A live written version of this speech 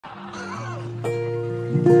You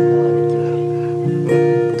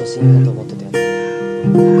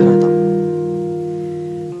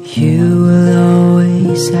will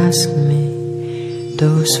always ask me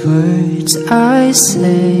those words I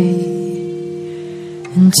say,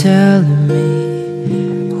 and telling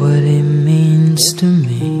me what it means to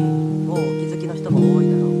me.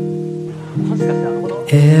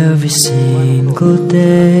 Every single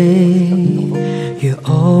day you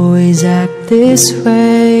always act this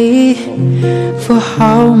way. For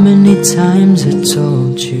how many times I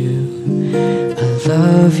told you I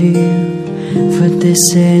love you, for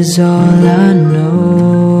this is all I know.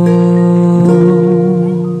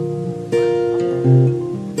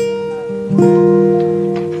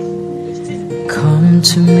 Come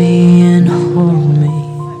to me and hold me,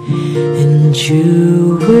 and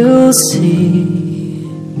you will see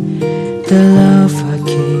the love I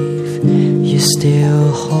gave, you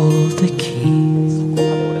still hold the key.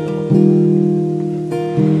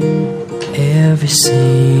 Every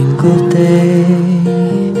single day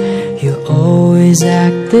you always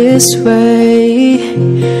act this way.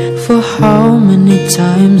 For how many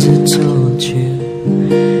times I told you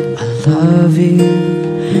I love you,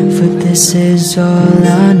 for this is all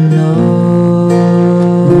I know.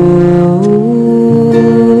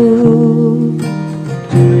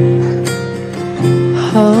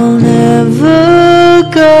 I'll never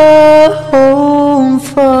go home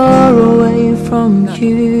far away from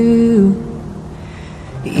you.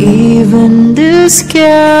 Even the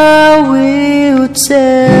sky will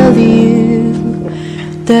tell you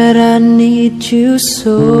that I need you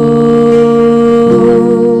so.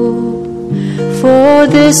 For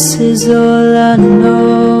this is all I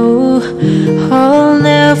know. I'll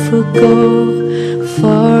never go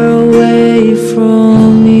far away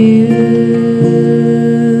from you.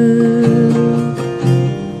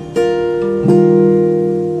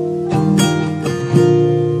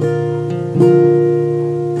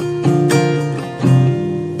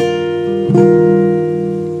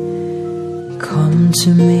 Come to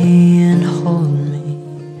me